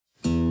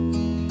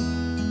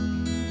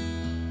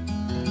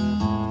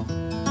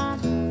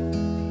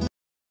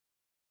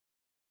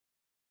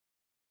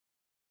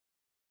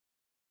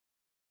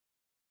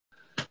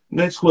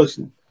Next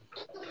question.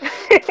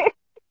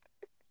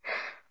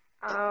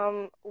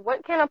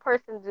 What can a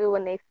person do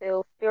when they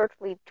feel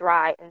spiritually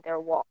dry in their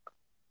walk?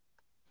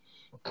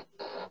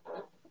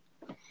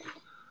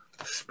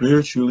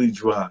 Spiritually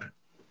dry.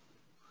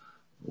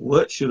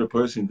 What should a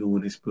person do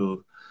when they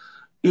feel?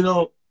 You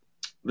know,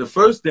 the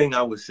first thing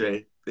I would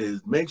say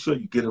is make sure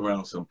you get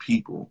around some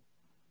people,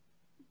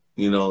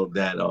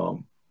 that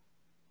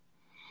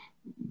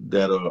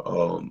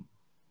are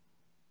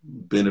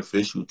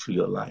beneficial to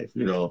your life.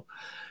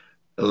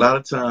 A lot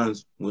of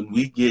times when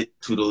we get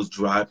to those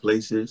dry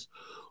places,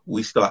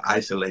 we start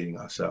isolating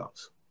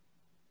ourselves.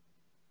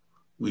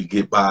 We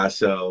get by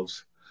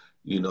ourselves.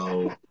 You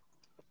know,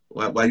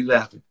 why are you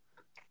laughing?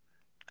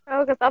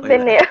 Oh, because I've Why you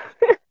been laughing?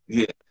 there.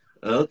 Yeah.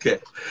 Okay.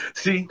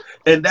 See,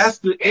 and that's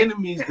the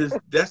enemy's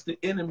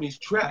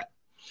trap.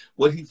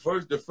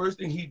 The first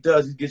thing he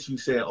does, he gets you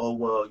saying, "Oh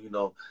well,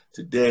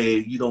 today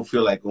you don't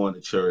feel like going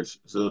to church,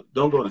 so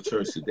don't go to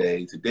church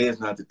today. Today is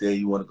not the day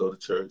you want to go to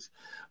church."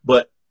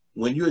 But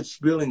when you're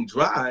feeling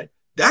dry,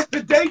 that's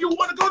the day you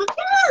want to go to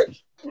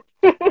church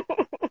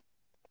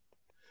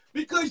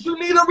because you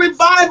need a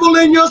revival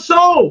in your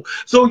soul.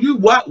 So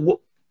what?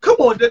 Come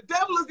on, the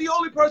devil is the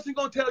only person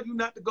gonna tell you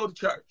not to go to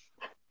church.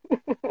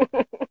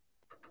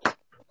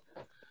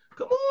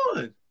 Come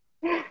on.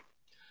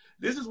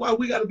 This is why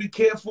we got to be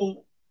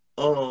careful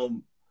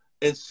and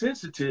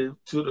sensitive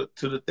to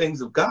the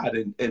things of God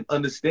and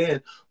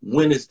understand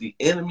when it's the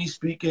enemy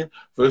speaking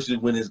versus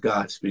when it's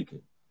God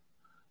speaking.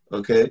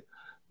 Okay?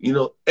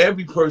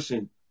 Every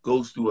person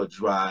goes through a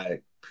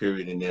dry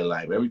period in their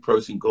life. Every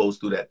person goes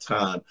through that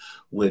time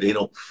where they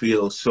don't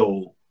feel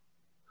so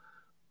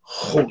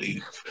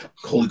Holy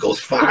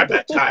Ghost fire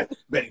baptized,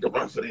 ready to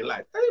run for their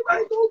life.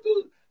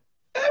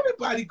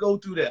 Everybody go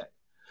through that.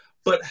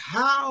 But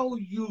how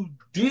you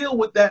deal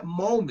with that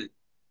moment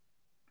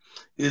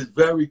is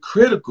very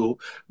critical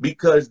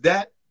because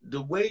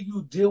the way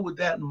you deal with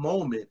that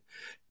moment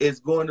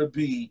is going to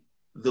be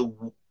the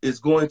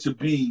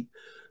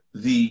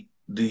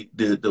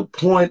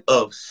point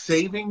of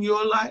saving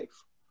your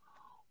life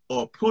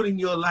or putting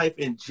your life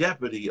in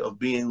jeopardy of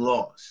being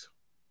lost.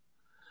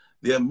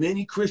 There are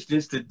many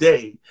Christians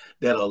today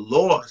that are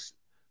lost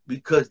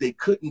because they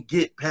couldn't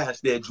get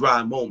past their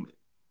dry moment.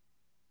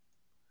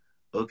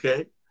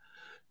 Okay?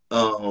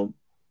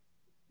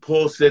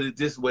 Paul said it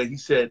this way. He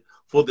said,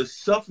 "For the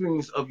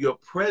sufferings of your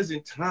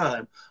present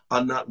time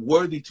are not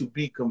worthy to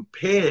be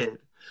compared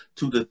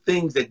to the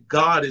things that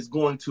God is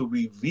going to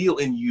reveal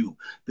in you."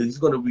 That he's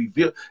going to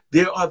reveal.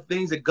 There are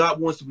things that God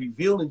wants to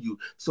reveal in you.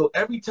 So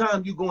every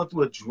time you're going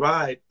through a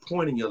dry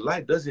point in your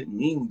life doesn't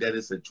mean that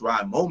it's a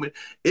dry moment.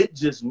 It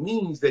just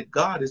means that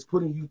God is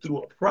putting you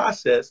through a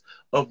process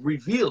of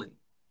revealing.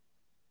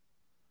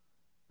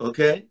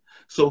 Okay?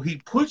 So he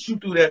puts you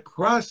through that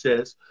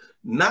process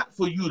not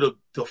for you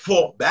to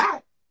fall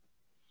back,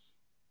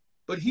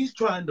 but he's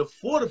trying to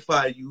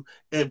fortify you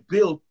and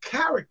build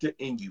character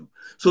in you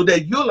so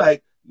that you're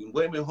like,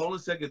 wait a minute, hold on a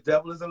second, the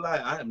devil is a lie.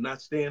 I am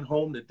not staying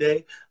home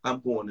today. I'm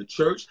going to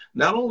church.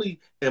 Not only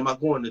am I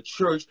going to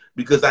church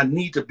because I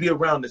need to be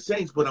around the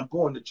saints, but I'm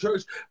going to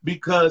church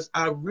because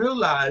I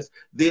realize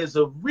there's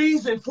a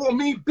reason for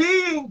me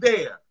being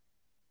there.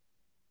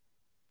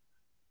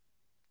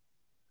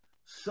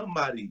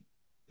 Somebody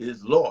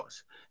is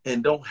lost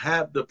and don't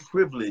have the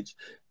privilege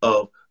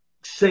of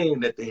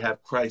saying that they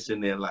have Christ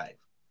in their life.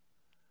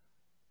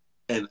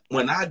 And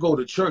when I go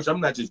to church,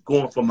 I'm not just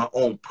going for my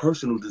own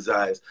personal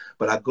desires,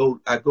 but I go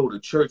to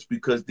church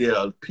because there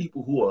are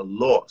people who are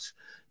lost,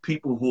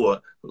 people who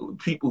are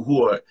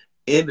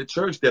in the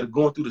church that are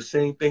going through the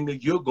same thing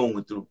that you're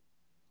going through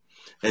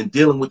and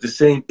dealing with the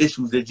same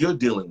issues that you're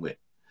dealing with.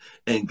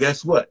 And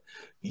guess what?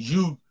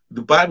 The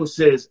Bible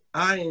says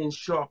iron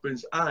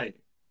sharpens iron.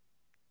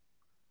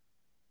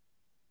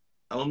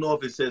 I don't know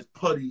if it says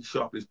putty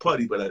sharpens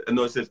putty, but I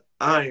know it says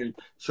iron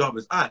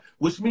sharpens iron,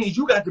 which means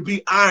you got to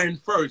be iron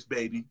first,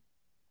 baby.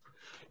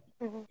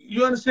 Mhm.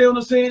 You understand what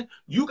I'm saying?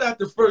 You got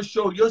to first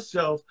show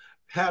yourself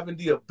having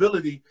the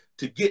ability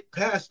to get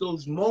past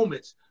those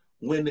moments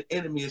when the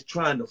enemy is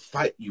trying to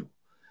fight you.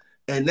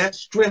 And that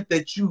strength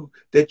that you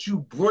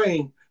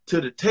bring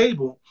to the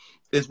table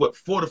is what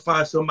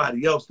fortifies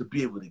somebody else to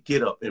be able to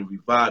get up and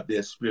revive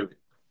their spirit.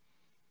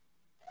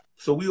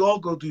 So we all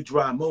go through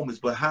dry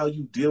moments, but how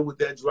you deal with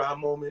that dry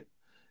moment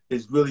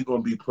is really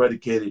going to be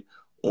predicated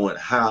on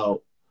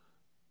how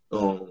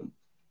the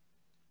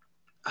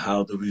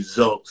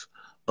results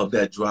of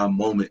that dry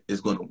moment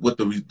is going to, what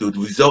the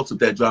results of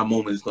that dry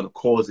moment is going to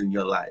cause in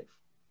your life.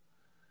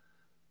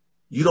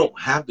 You don't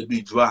have to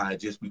be dry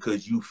just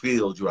because you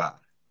feel dry.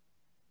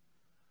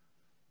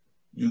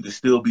 You can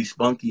still be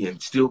spunky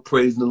and still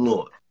praise the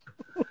Lord.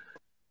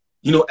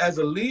 As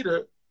a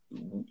leader,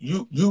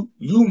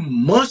 you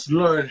must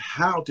learn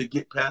how to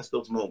get past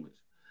those moments.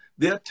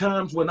 There are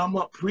times when I'm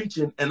up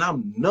preaching and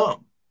I'm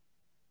numb.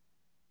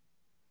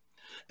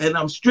 And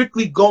I'm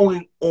strictly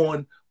going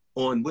on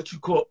what you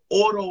call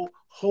auto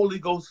Holy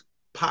Ghost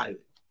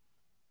pilot.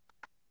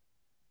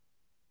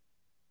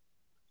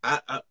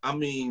 I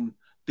mean,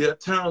 There are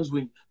times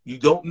when you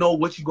don't know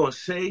what you're going to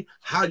say,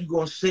 how you're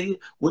going to say it,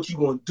 what you're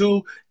going to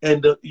do.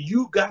 And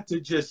you got to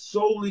just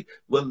solely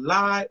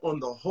rely on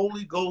the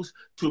Holy Ghost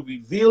to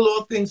reveal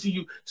all things to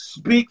you,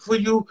 speak for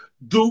you,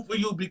 do for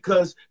you,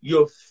 because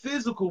your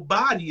physical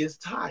body is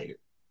tired.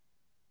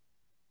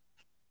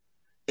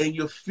 And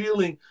you're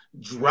feeling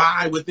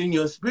dry within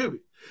your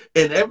spirit.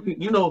 And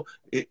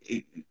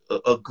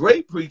a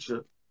great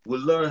preacher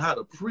will learn how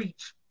to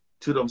preach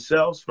to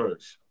themselves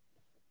first.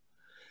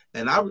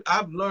 And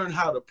I've learned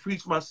how to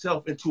preach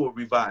myself into a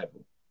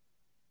revival.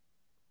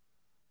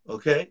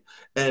 Okay?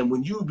 And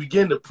when you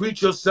begin to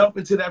preach yourself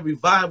into that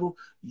revival,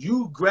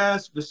 you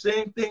grasp the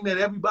same thing that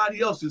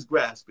everybody else is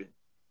grasping.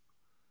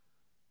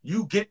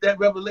 You get that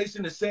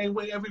revelation the same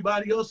way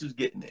everybody else is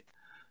getting it.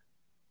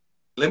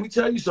 Let me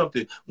tell you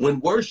something.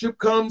 When worship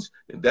comes,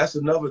 and that's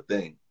another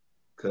thing,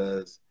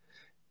 because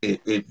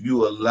if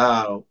you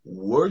allow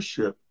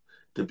worship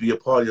to be a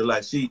part of your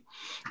life. See,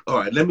 all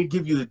right, let me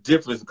give you the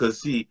difference, because,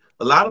 see,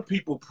 a lot of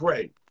people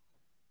pray,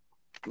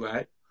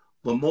 right?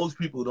 But most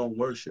people don't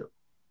worship.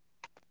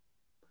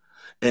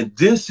 And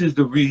this is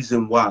the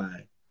reason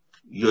why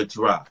you're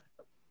dry.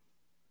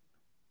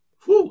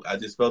 Whew, I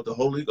just felt the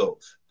Holy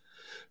Ghost.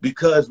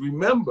 Because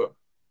remember,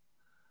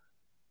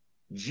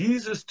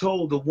 Jesus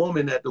told the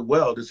woman at the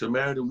well, the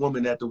Samaritan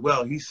woman at the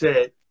well, he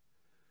said,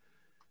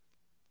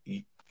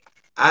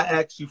 I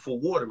asked you for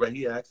water, right?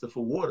 He asked her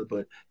for water,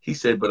 but he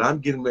said, but I'm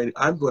getting ready.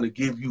 I'm going to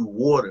give you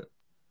water,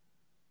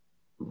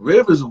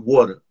 rivers of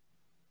water,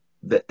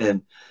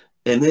 and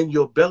then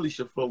your belly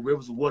shall flow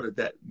rivers of water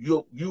that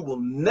you will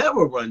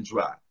never run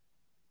dry,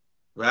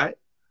 right?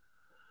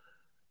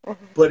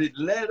 But it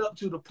led up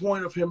to the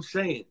point of him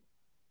saying,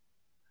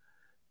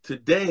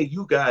 today,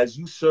 you guys,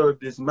 you serve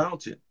this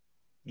mountain.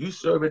 You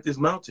serve at this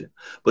mountain.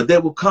 But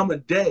there will come a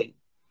day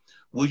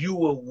where you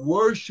will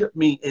worship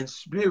me in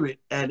spirit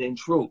and in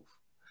truth.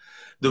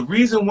 The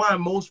reason why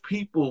most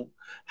people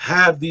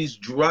have these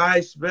dry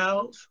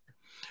spells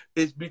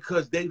is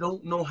because they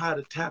don't know how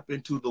to tap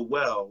into the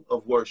well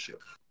of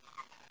worship.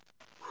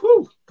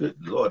 Whew, good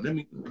Lord. Let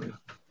me.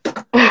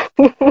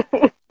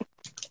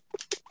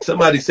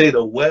 Somebody say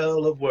the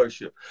well of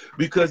worship.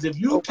 Because if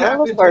you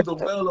tap into the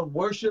well of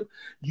worship,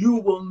 you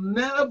will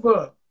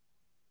never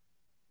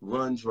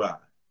run dry.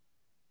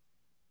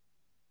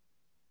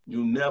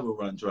 You never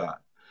run dry.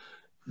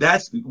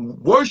 That's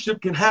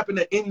worship can happen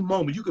at any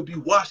moment. You could be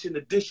washing the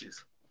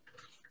dishes.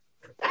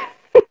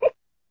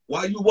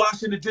 While you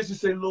washing the dishes,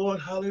 say, Lord,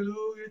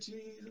 hallelujah,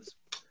 Jesus.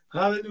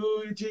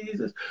 Hallelujah,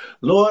 Jesus.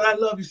 Lord, I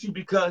love you. See,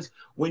 because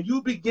when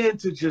you begin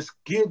to just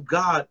give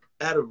God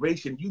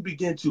adoration, you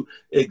begin to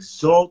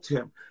exalt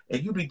him,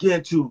 and you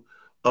begin to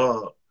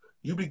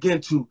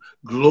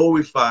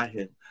glorify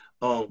him.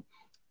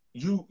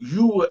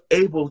 You are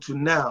able to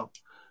now,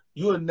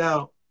 you are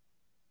now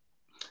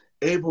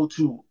able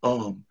to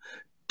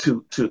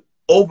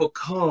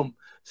overcome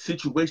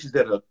situations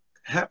that are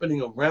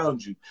happening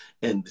around you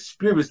and the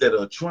spirits that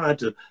are trying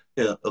to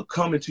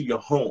come into your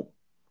home.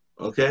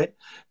 Okay?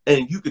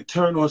 And you could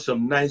turn on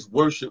some nice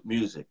worship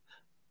music.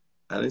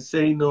 I didn't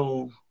say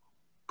no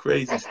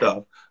crazy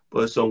stuff,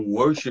 but some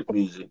worship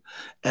music,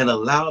 and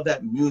allow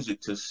that music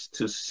to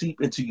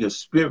seep into your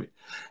spirit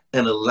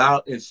and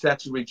allow and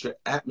saturate your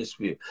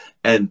atmosphere.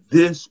 And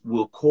this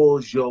will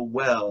cause your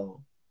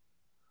well,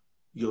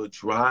 your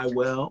dry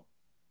well,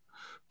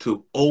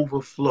 to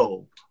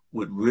overflow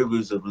with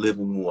rivers of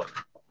living water.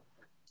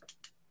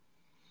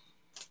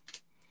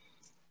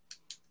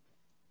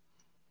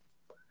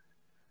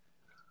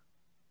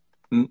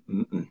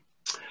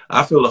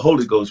 I feel the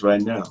Holy Ghost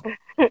right now.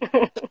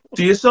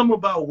 See, it's something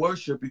about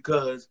worship,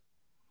 because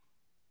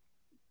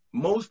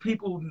most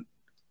people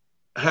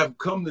have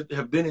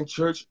been in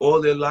church all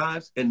their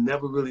lives and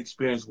never really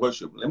experienced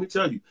worship. Let me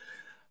tell you,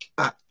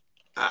 I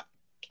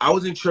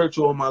was in church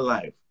all my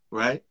life,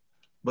 right?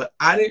 But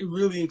I didn't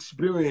really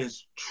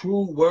experience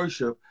true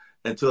worship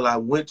until I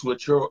went to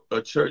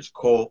a church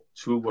called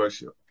True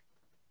Worship.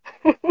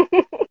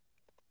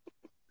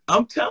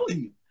 I'm telling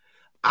you,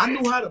 I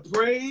knew how to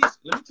praise.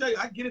 Let me tell you,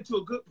 I get into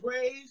a good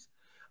praise.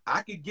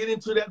 I could get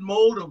into that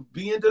mode of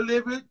being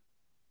delivered,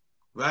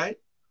 right?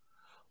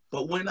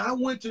 But when I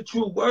went to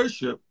True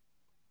Worship,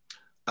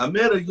 I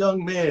met a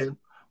young man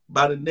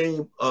by the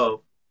name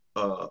of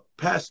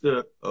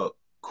Pastor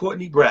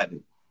Courtney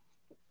Bradley.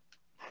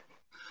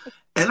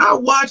 And I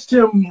watched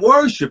him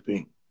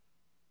worshiping.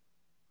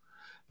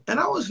 And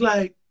I was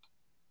like,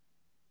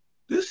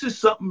 this is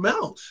something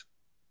else.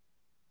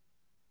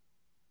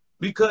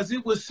 Because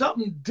it was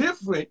something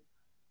different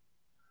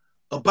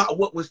about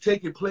what was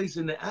taking place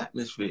in the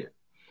atmosphere.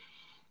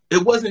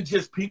 It wasn't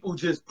just people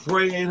just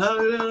praying.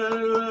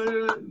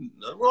 Nothing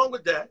wrong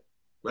with that,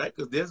 right?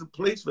 Because there's a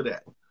place for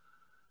that.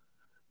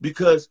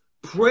 Because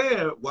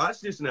prayer,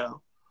 watch this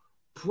now,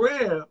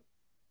 prayer,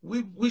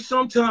 we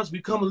sometimes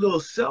become a little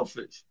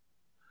selfish.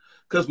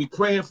 Because we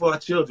praying for our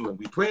children.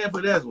 We praying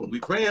for that one. We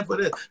praying for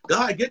this.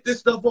 God, get this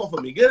stuff off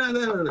of me. Get out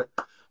of there.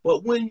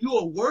 But when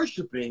you're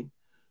worshiping,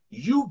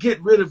 you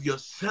get rid of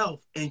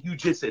yourself and you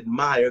just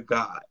admire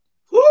God.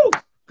 Whoo!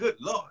 Good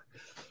Lord.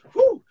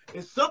 Whoo!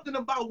 It's something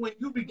about when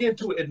you begin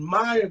to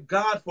admire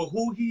God for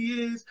who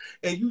he is,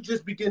 and you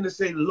just begin to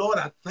say, Lord,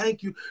 I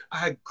thank you.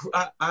 I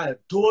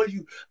adore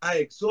you. I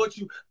exhort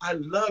you. I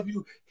love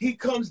you. He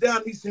comes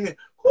down, he's saying,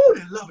 whoo,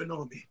 they're loving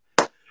on me.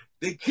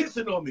 They're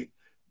kissing on me.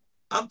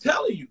 I'm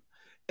telling you.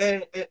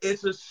 And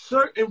it's a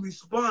certain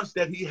response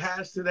that he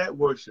has to that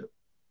worship.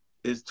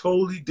 It's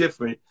totally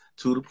different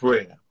to the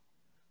prayer.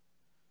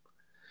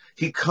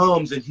 He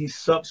comes and he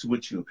sups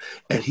with you,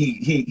 and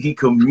he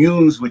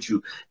communes with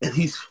you, and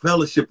he's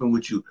fellowshipping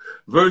with you.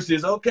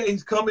 Versus, okay,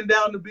 he's coming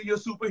down to be your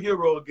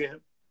superhero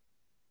again.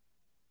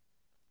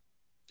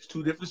 It's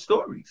two different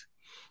stories.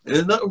 And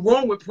there's nothing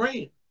wrong with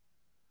praying.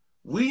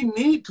 We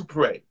need to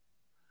pray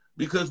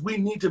because we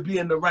need to be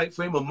in the right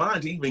frame of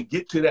mind to even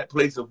get to that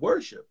place of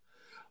worship.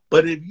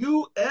 But if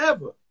you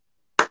ever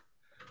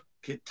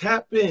can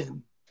tap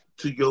in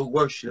to your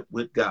worship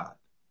with God,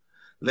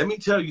 let me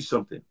tell you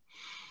something.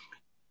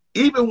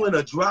 Even when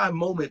a dry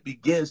moment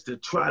begins to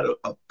try to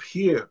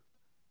appear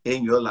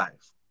in your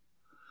life,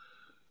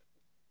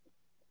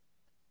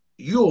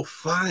 you'll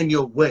find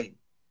your way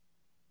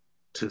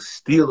to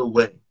steal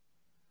away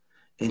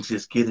and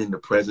just get in the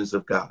presence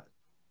of God.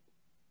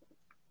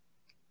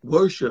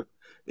 Worship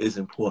is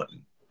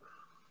important.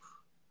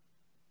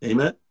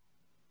 Amen?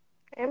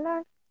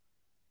 Amen.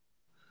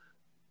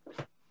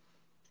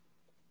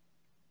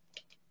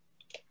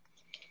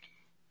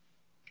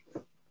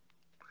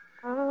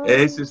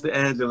 Hey, Sister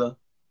Angela.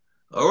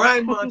 All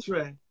right,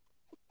 Montre.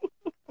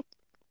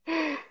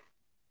 I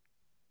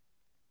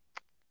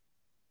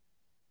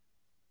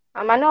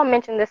know I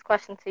mentioned this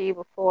question to you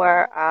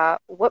before.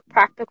 What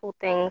practical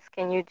things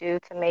can you do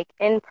to make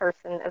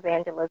in-person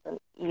evangelism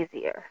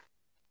easier?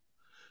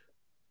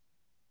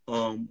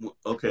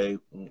 Okay,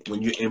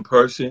 when you're in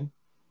person,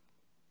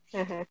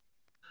 Mm-hmm.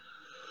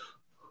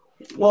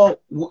 well,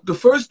 the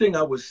first thing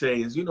I would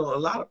say is, a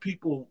lot of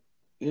people,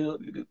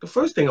 the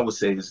first thing I would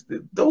say is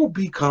don't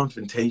be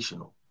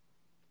confrontational.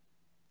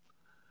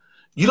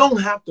 You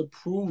don't have to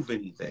prove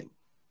anything.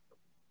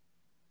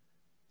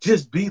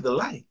 Just be the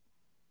light.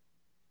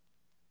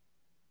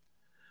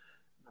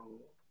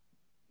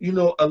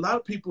 A lot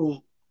of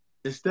people,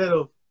 instead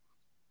of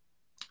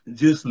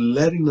just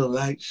letting the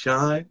light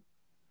shine,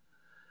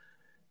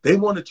 they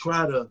want to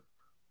try to,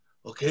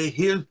 okay,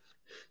 here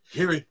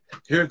it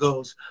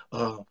goes.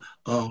 Here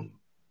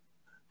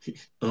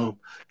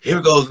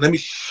it goes. Let me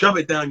shove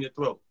it down your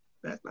throat.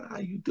 That's not how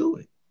you do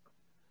it.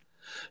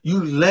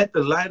 You let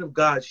the light of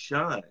God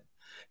shine.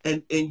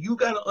 And you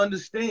got to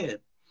understand,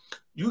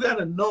 you got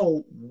to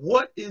know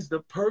what is the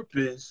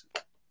purpose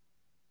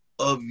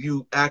of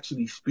you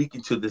actually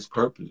speaking to this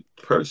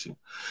person.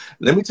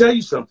 Let me tell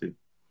you something.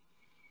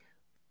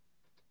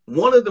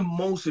 One of the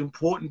most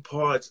important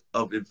parts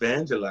of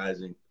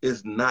evangelizing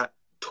is not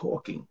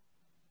talking.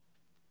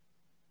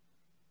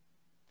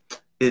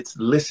 It's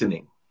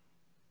listening.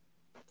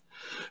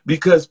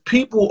 Because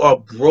people are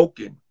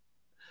broken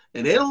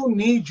and they don't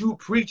need you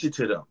preaching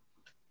to them.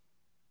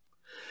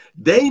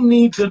 They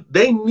need you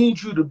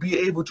to be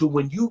able to,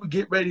 when you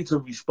get ready to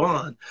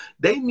respond,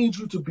 they need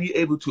you to be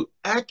able to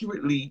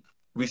accurately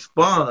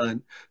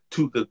respond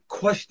to the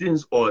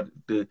questions or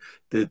the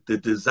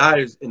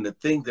desires and the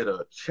things that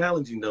are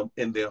challenging them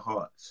in their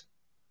hearts.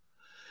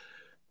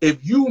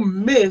 If you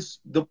miss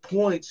the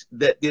points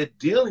that they're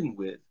dealing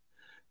with,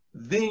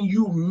 then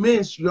you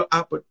miss your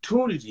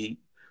opportunity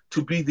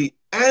to be the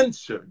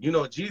answer.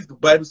 Jesus, the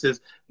Bible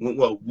says,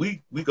 well,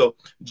 we go,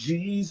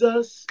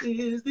 Jesus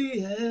is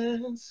the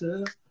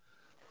answer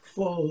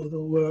for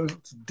the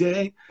world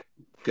today.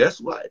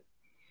 Guess what?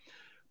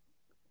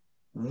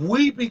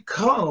 We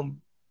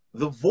become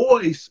the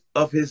voice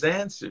of his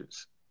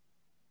answers.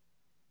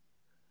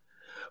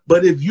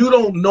 But if you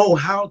don't know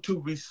how to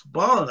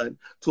respond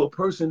to a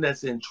person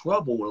that's in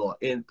trouble or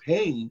in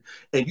pain,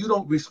 and you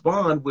don't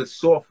respond with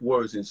soft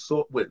words and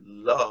with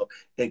love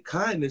and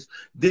kindness,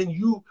 then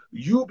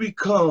you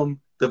become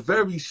the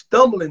very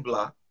stumbling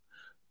block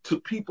to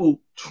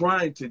people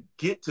trying to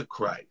get to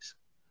Christ.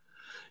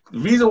 The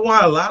reason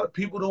why a lot of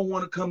people don't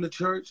want to come to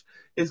church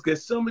is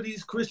because some of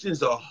these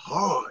Christians are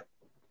hard.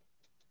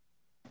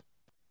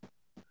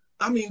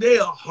 I mean, they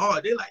are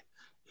hard. They're like,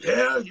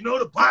 yeah,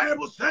 the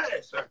Bible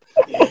says,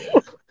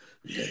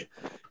 yeah.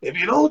 If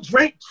you don't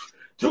drink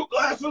 2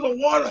 glasses of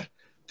water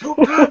 2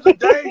 times a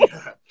day,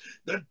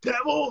 the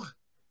devil.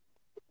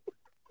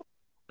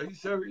 Are you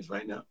serious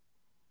right now?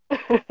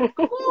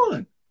 Come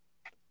on.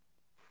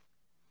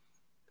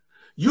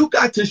 You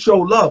got to show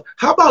love.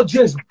 How about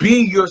just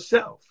be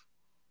yourself?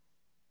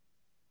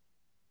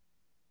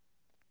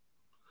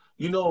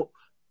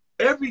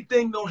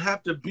 Everything don't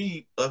have to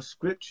be a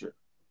scripture,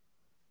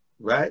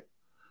 right?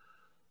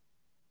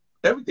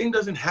 Everything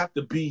doesn't have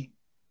to be,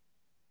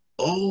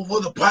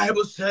 what the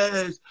Bible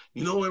says,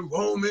 in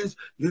Romans,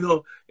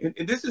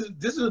 and this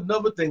is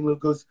another thing,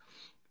 because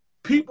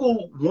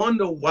people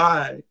wonder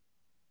why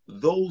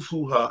those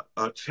who are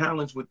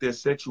challenged with their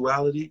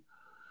sexuality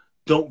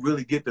don't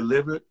really get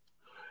delivered.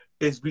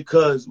 It's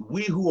because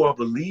we who are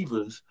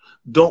believers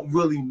don't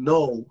really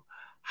know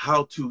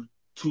how to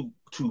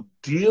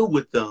deal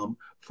with them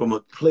from a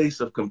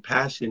place of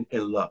compassion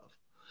and love.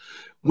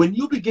 When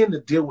you begin to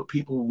deal with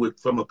people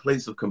from a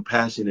place of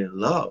compassion and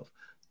love,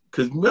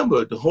 because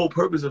remember, the whole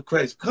purpose of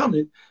Christ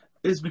coming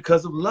is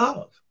because of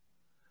love.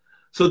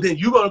 So then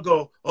you're going to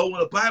go, oh,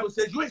 well, the Bible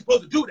says you ain't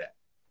supposed to do that.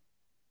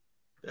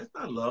 That's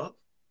not love.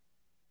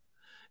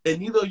 And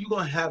neither are you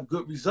going to have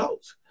good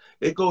results.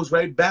 It goes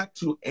right back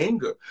to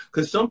anger,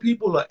 because some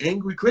people are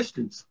angry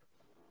Christians.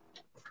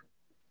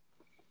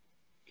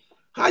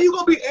 How you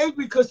going to be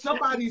angry because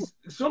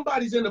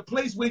somebody's in a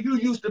place where you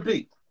used to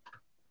be?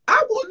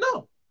 I won't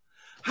know.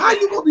 How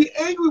you going to be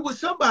angry with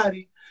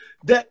somebody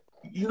that,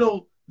 you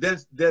know,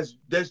 that's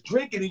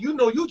drinking, and you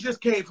know you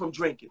just came from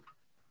drinking?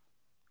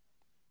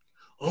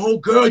 Oh,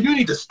 girl, you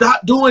need to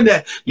stop doing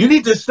that. You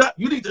need to stop.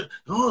 You need to,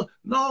 oh,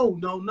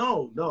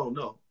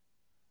 no.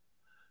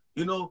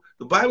 You know,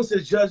 the Bible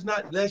says, judge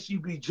not lest you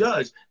be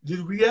judged.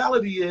 The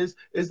reality is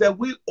that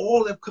we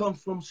all have come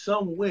from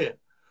somewhere.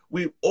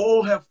 We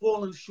all have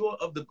fallen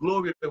short of the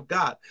glory of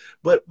God,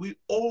 but we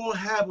all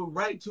have a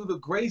right to the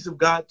grace of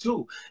God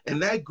too.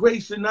 And that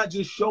grace should not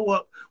just show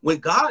up when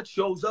God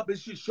shows up. It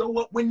should show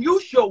up when you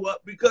show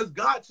up, because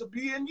God should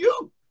be in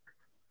you.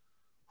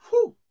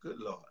 Whew, good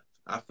Lord.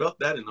 I felt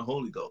that in the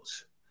Holy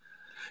Ghost.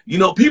 You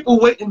know, people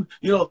waiting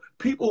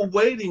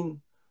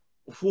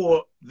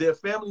for their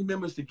family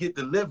members to get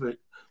delivered,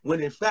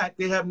 when in fact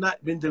they have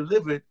not been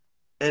delivered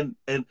and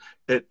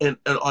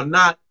are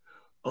not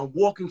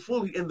walking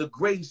fully in the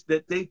grace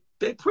that they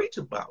preach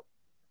about.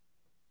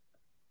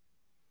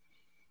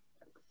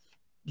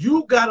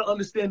 You got to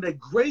understand that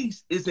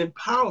grace is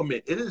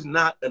empowerment. It is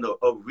not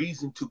a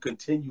reason to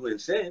continue in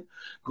sin.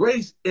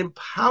 Grace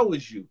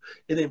empowers you.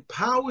 It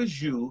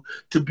empowers you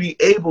to be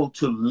able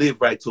to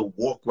live right, to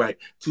walk right,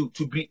 to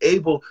be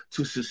able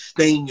to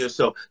sustain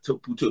yourself, to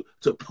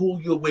pull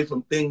you away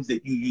from things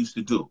that you used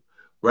to do,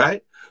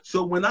 right?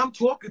 So when I'm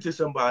talking to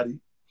somebody,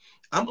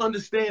 I'm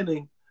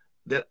understanding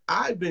that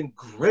I've been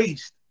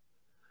graced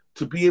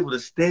to be able to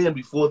stand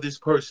before this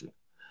person.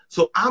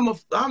 So I'm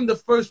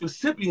the first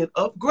recipient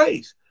of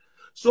grace.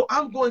 So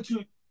I'm going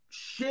to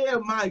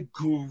share my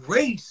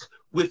grace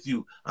with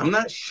you. I'm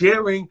not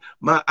sharing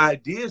my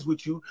ideas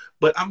with you,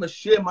 but I'm going to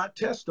share my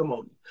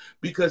testimony,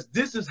 because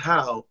this is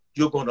how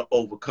you're going to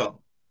overcome.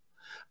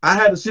 I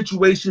had a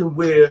situation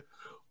where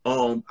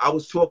I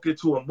was talking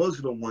to a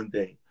Muslim one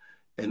day,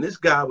 and this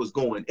guy was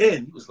going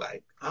in. He was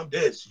like, I'm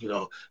this, you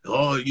know,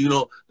 oh, you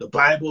know, the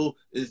Bible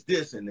is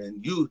this, and then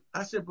you.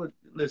 I said, but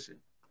listen.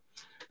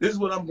 This is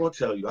what I'm going to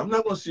tell you. I'm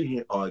not going to sit here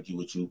and argue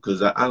with you,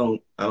 because I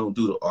don't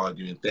do the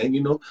arguing thing.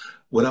 You know,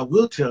 what I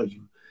will tell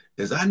you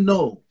is I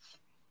know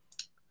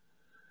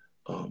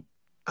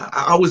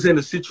I was in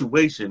a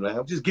situation, like,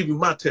 I'll just give you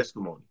my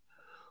testimony,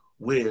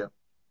 where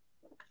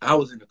I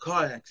was in a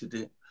car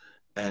accident,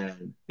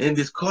 and in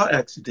this car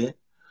accident,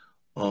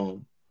 I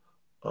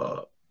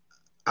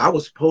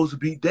was supposed to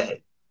be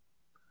dead,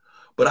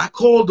 but I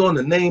called on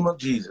the name of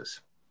Jesus.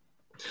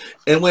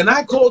 And when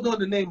I called on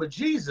the name of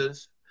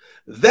Jesus,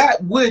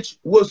 that which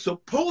was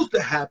supposed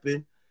to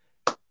happen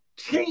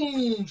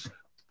changed.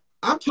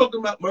 I'm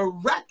talking about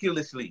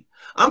miraculously.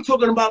 I'm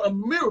talking about a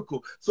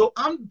miracle. So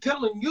I'm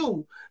telling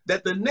you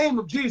that the name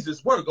of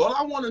Jesus works. All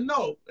I want to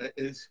know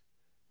is,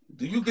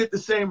 do you get the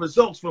same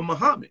results from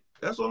Muhammad?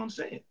 That's all I'm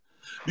saying.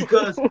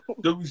 Because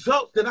the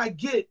results that I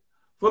get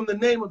from the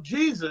name of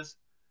Jesus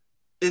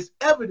is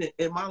evident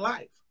in my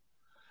life.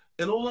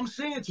 And all I'm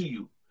saying to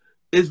you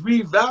is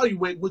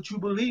reevaluate what you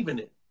believe in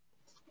it.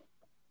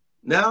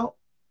 Now,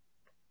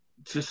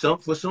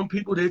 for some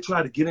people, they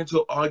try to get into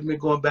an argument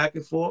going back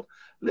and forth.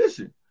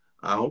 Listen,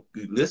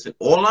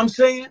 all I'm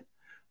saying,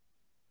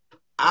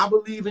 I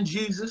believe in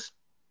Jesus,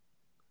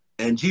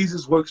 and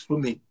Jesus works for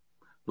me,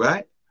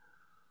 right?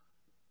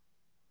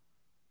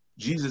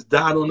 Jesus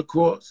died on the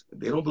cross.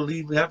 They don't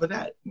believe half of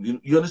that.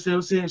 You understand what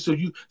I'm saying? So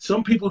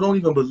some people don't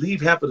even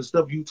believe half of the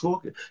stuff you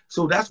talking.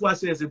 So that's why I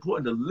say it's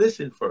important to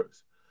listen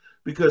first,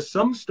 because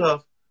some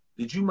stuff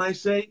that you might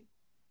say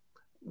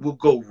will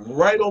go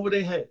right over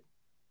their head.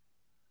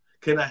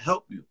 Can I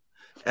help you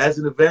as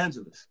an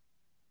evangelist,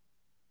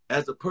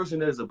 as a person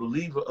that is a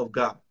believer of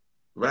God,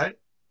 right?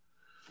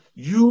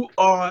 You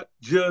are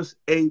just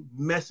a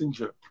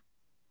messenger.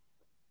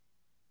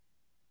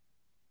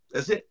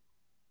 That's it.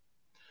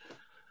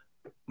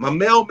 My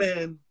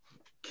mailman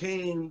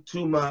came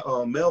to my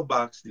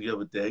mailbox the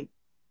other day.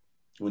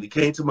 When he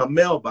came to my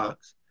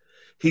mailbox,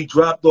 he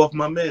dropped off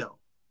my mail.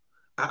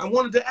 I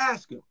wanted to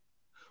ask him,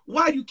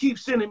 why you keep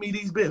sending me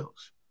these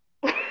bills?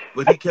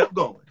 But he kept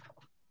going.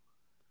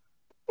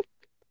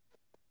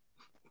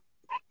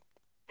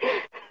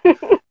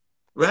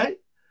 Right?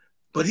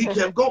 But he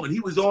kept going.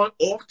 He was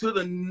off to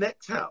the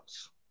next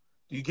house.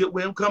 You get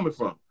where I'm coming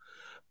from?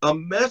 A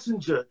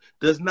messenger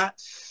does not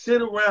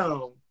sit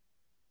around,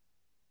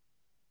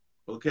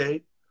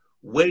 okay,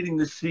 waiting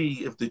to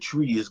see if the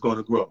tree is going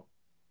to grow.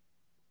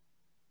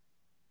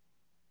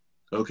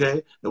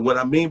 Okay? And what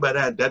I mean by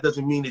that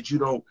doesn't mean that you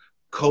don't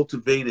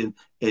cultivate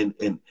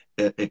and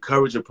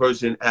encourage a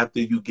person after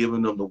you've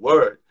given them the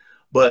word.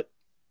 But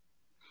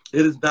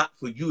it is not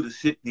for you to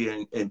sit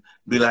there and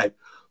be like,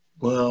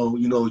 Well,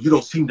 you know, you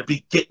don't seem to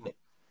be getting it.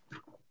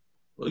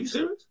 Are you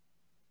serious?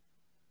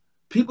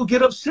 People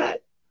get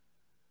upset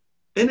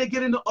and they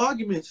get into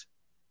arguments.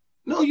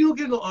 No, you don't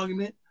get no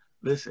argument.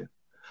 Listen,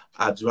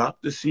 I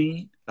dropped the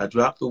seed. I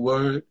dropped the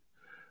word.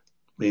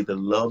 May the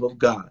love of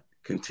God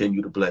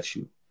continue to bless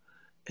you.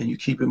 And you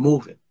keep it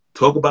moving.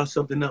 Talk about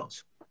something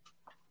else.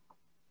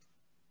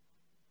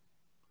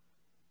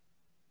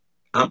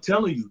 I'm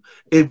telling you,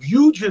 if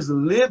you just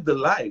live the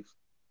life,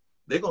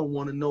 they're going to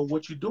want to know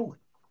what you're doing.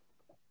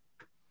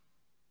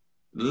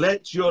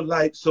 Let your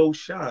light so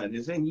shine.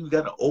 It's saying you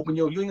got to open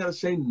you ain't got to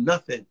say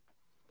nothing.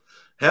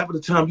 Half of the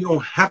time, you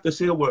don't have to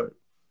say a word.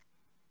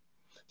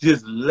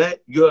 Just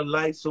let your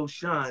light so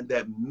shine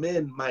that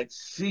men might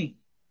see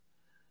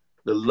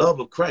the love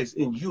of Christ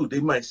in you.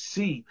 They might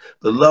see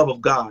the love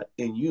of God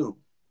in you.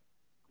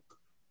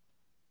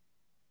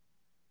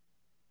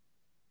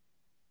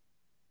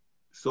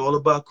 It's all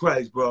about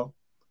Christ, bro.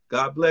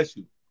 God bless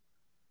you.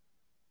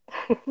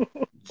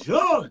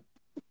 John.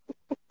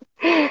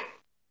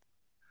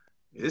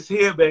 It's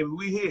here, baby.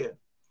 We here.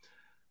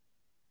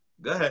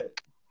 Go ahead.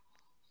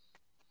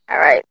 All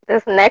right.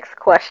 This next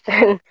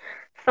question,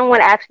 someone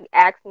actually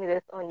asked me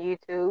this on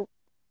YouTube,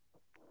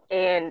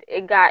 and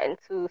it got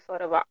into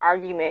sort of an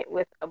argument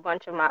with a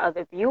bunch of my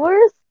other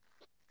viewers.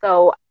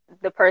 So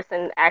the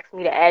person asked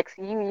me to ask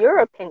you your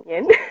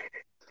opinion.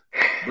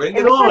 Bring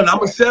it on. I'm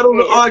going to settle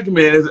the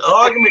argument. The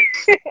argument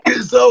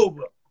is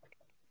over.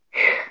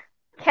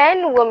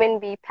 Can women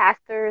be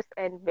pastors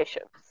and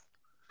bishops?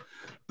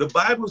 The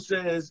Bible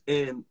says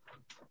in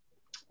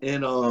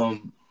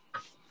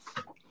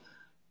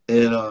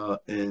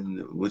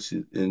which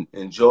is in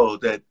Joel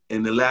that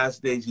in the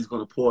last days he's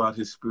going to pour out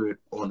his spirit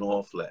on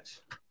all flesh.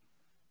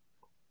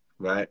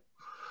 Right?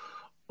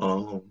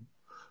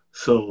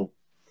 So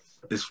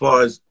as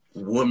far as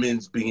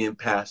women's being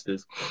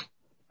pastors,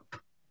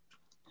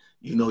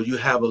 you know, you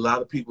have a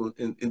lot of people,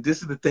 and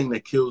this is the thing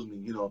that kills me,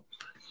 you know.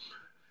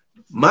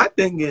 My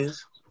thing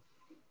is,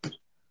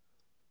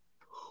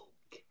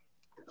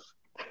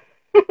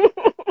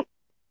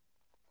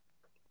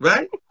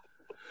 right?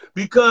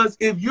 Because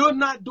if you're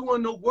not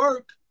doing the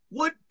work,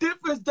 what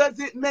difference does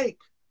it make?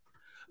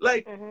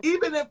 Like,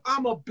 even if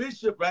I'm a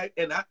bishop, right,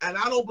 and I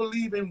don't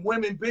believe in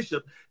women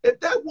bishops, if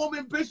that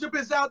woman bishop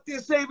is out there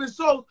saving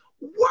souls,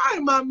 why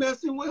am I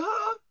messing with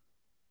her?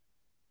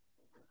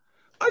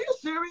 Are you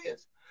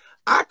serious?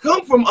 I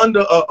come from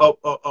under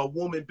a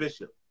woman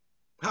bishop.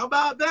 How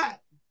about that?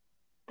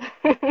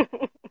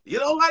 You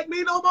don't like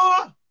me no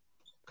more?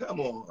 Come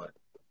on.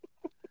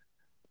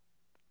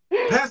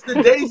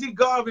 Pastor Daisy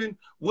Garvin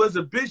was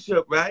a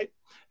bishop, right?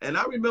 And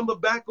I remember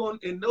back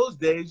in those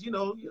days, you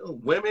know,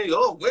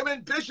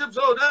 women bishops,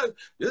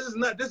 this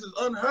is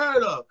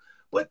unheard of.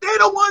 But they're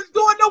the ones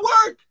doing the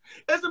work.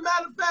 As a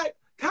matter of fact,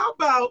 how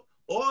about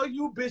all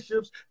you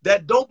bishops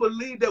that don't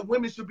believe that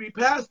women should be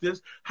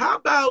pastors, how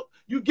about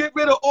you get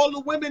rid of all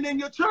the women in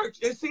your church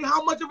and see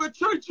how much of a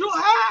church you'll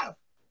have?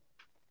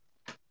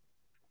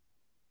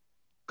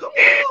 Come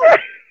on.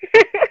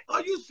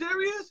 Are you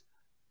serious?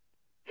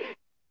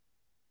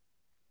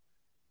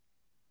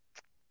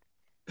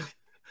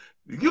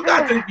 You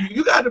got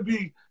to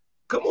be,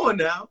 come on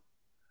now.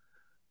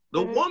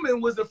 The woman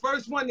was the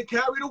first one to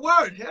carry the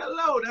word.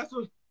 Hello, that's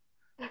what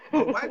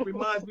my wife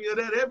reminds me of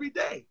that every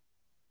day.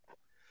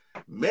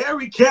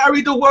 Mary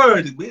carried the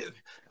word.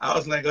 I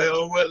was like,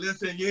 oh, well,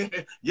 listen, you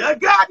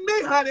got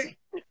me, honey.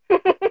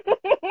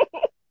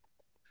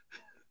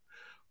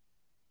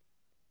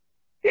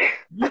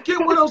 You get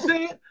what I'm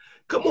saying?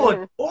 Come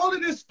on. All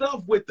of this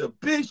stuff with the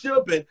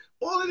bishop and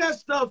all of that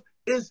stuff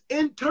is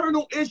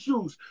internal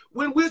issues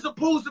when we're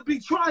supposed to be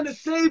trying to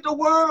save the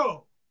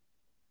world.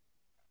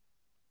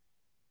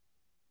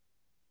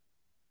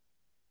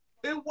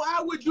 And why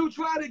would you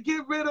try to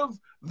get rid of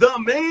the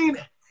main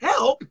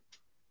help?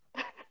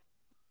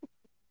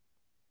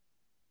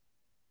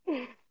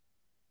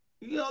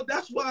 You know,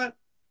 that's why,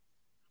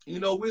 you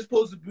know, we're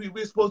supposed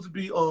to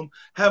be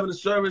having a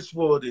service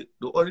for the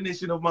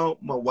ordination of my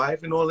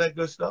wife and all that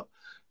good stuff.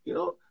 You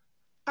know,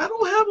 I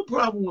don't have a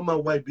problem with my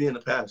wife being a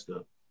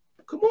pastor.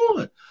 Come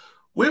on.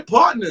 We're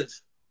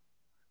partners.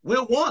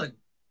 We're one.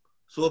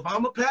 So if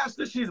I'm a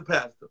pastor, she's a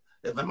pastor.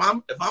 If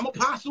I'm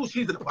apostle,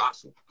 she's an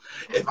apostle.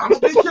 If I'm a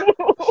bishop,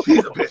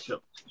 she's a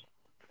bishop.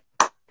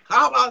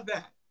 How about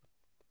that?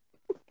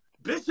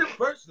 Bishop,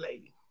 first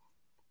lady.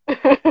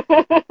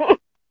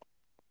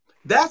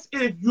 That's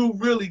if you're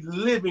really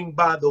living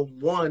by the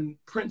one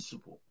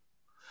principle.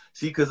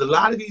 See, because a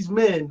lot of these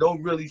men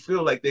don't really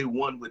feel like they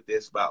one with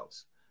their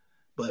spouse.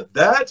 But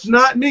that's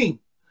not me.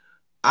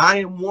 I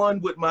am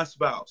one with my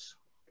spouse.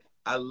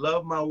 I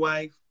love my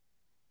wife.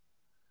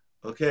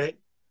 Okay?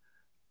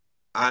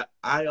 I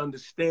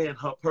understand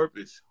her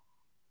purpose.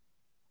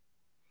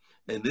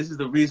 And this is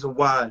the reason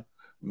why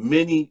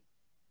many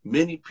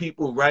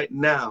people right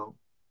now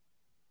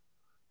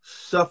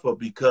suffer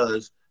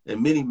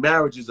and many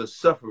marriages are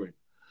suffering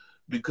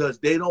because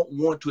they don't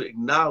want to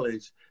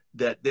acknowledge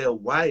that their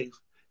wife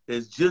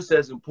is just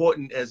as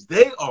important as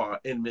they are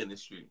in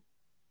ministry.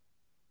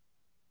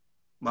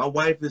 My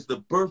wife is the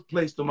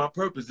birthplace to my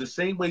purpose. The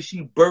same way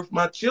she birthed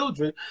my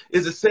children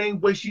is the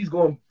same way she's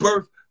going to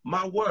birth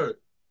my word.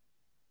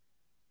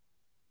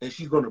 And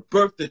she's going to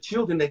birth the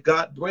children that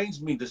God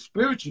brings me, the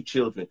spiritual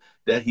children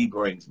that he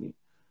brings me.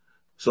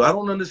 So I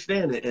don't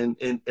understand it. And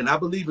I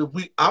believe if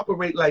we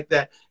operate like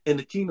that in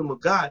the kingdom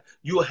of God,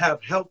 you'll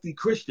have healthy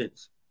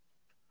Christians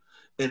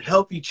and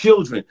healthy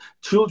children,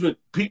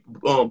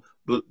 people,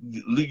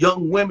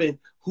 young women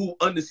who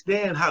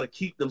understand how to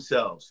keep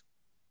themselves.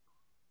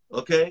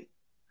 Okay?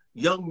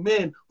 Young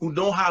men who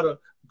know how to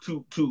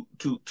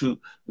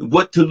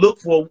what to look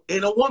for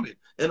in a woman,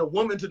 and a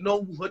woman to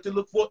know what to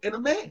look for in a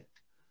man.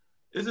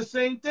 It's the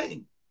same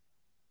thing.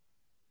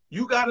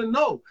 You got to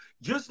know,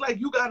 just like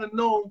you got to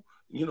know,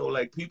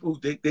 like people,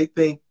 they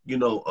think,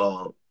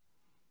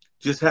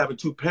 just having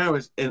two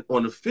parents and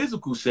on the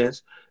physical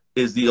sense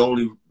is the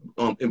only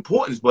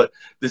importance, but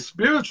the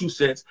spiritual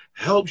sense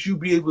helps you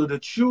be able to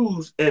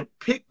choose and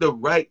pick the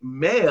right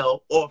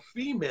male or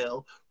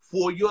female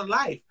for your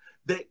life.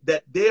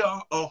 That they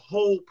are a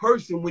whole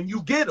person when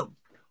you get them.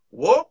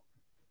 Whoa.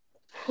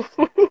 Because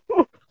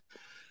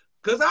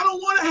I don't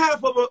want a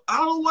half of a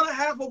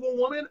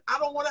woman. I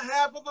don't want a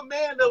half of a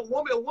man. A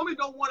woman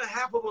don't want a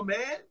half of a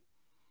man.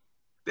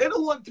 They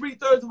don't want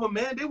 3/3 of a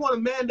man. They want a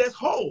man that's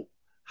whole.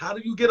 How do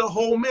you get a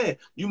whole man?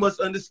 You must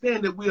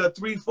understand that we are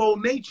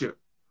threefold nature.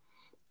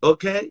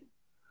 Okay?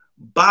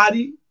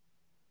 Body,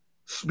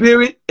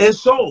 spirit, and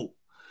soul.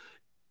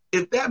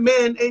 If that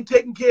man ain't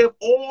taking care of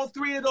all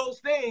three of those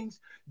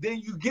things, then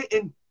you get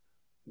in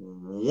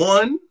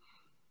 1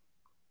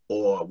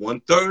 or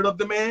 1/3 of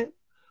the man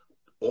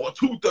or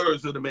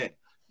 2/3 of the man.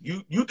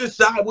 You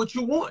decide what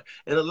you want.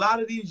 And a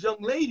lot of these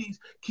young ladies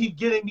keep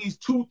getting these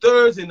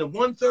 2/3 and the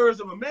 1/3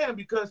 of a man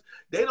because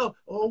they don't,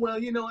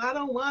 I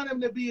don't want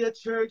him to be a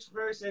church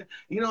person.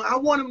 I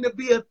want him to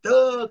be a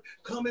thug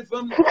coming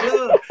from the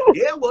club.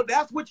 Yeah, well,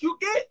 that's what you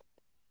get.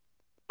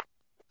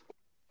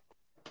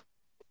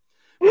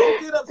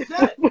 Don't get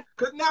upset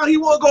because now he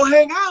won't go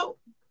hang out.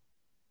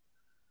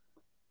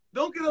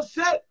 Don't get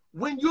upset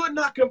when you're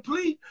not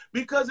complete,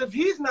 because if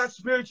he's not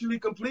spiritually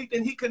complete,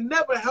 then he can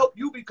never help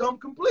you become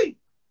complete.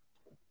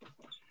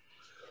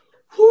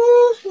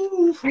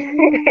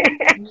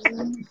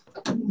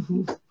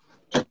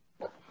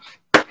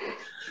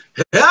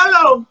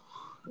 Hello.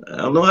 I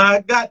don't know how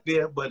I got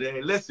there, but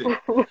hey, listen.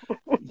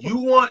 You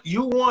want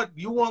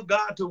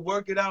God to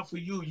work it out for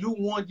you. You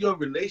want your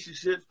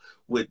relationships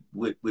with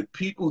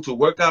people to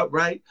work out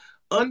right.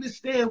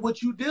 Understand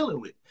what you're dealing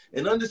with,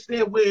 and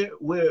understand where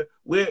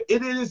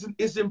it is.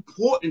 It's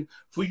important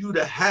for you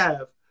to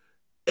have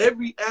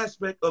every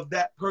aspect of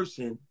that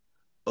person,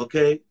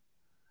 okay,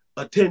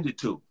 attended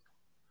to.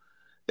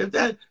 If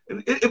that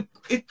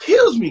it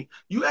kills me.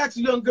 You ask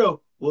a young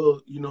girl,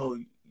 well,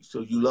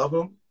 so you love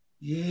him?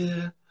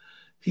 Yeah,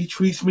 he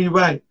treats me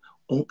right.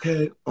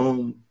 Okay,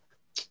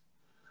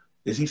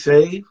 is he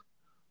saved?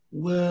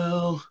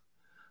 Well,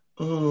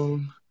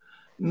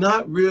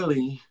 not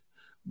really,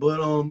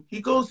 but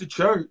he goes to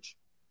church.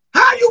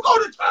 How you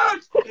go to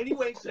church and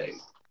you ain't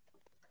saved?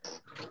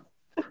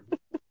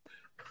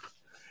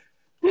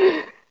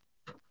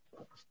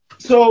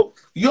 So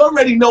you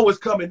already know what's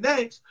coming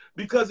next,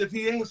 because if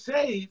he ain't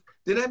saved,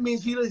 then that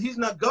means he's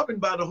not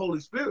governed by the Holy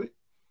Spirit.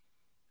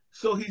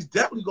 So he's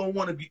definitely gonna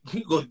want to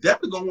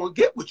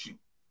get with you.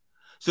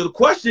 So the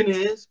question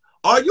is,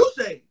 are you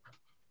saved?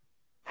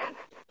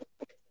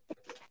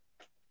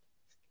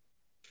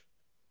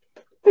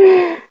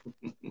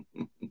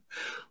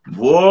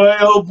 Boy,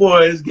 oh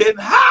boy, it's getting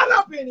hot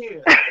up in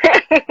here.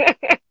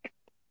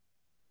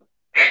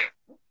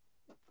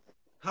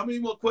 How many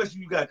more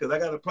questions you got? Because I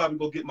gotta probably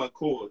go get my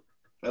cord.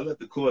 I left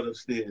the cord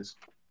upstairs.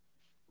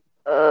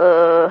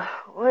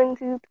 1,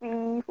 2,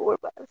 3, 4,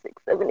 5,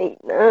 6, 7,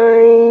 8,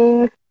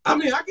 9. I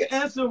mean, I can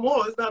answer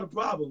more. It's not a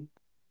problem.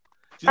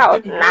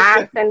 Just give me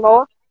 9 and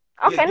more.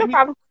 Okay, yeah, no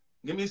problem.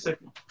 Give me a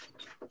second.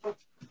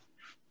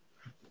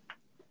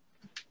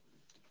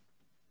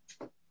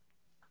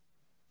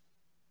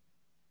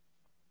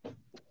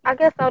 I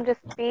guess I'll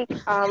just speak.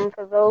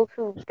 For those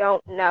who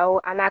don't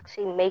know, I'm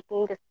actually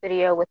making this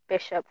video with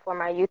Bishop for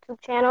my YouTube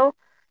channel.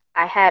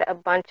 I had a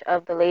bunch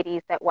of the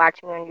ladies that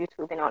watch me on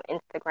YouTube and on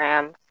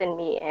Instagram send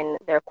me in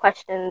their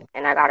questions,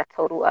 and I got a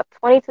total of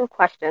 22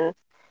 questions.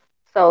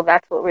 So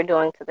that's what we're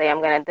doing today.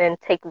 I'm going to then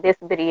take this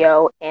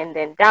video and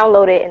then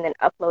download it and then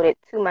upload it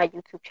to my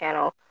YouTube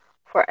channel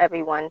for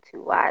everyone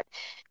to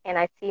watch. And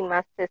I see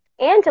my sis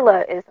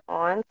Angela is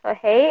on. So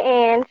hey,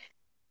 Ange.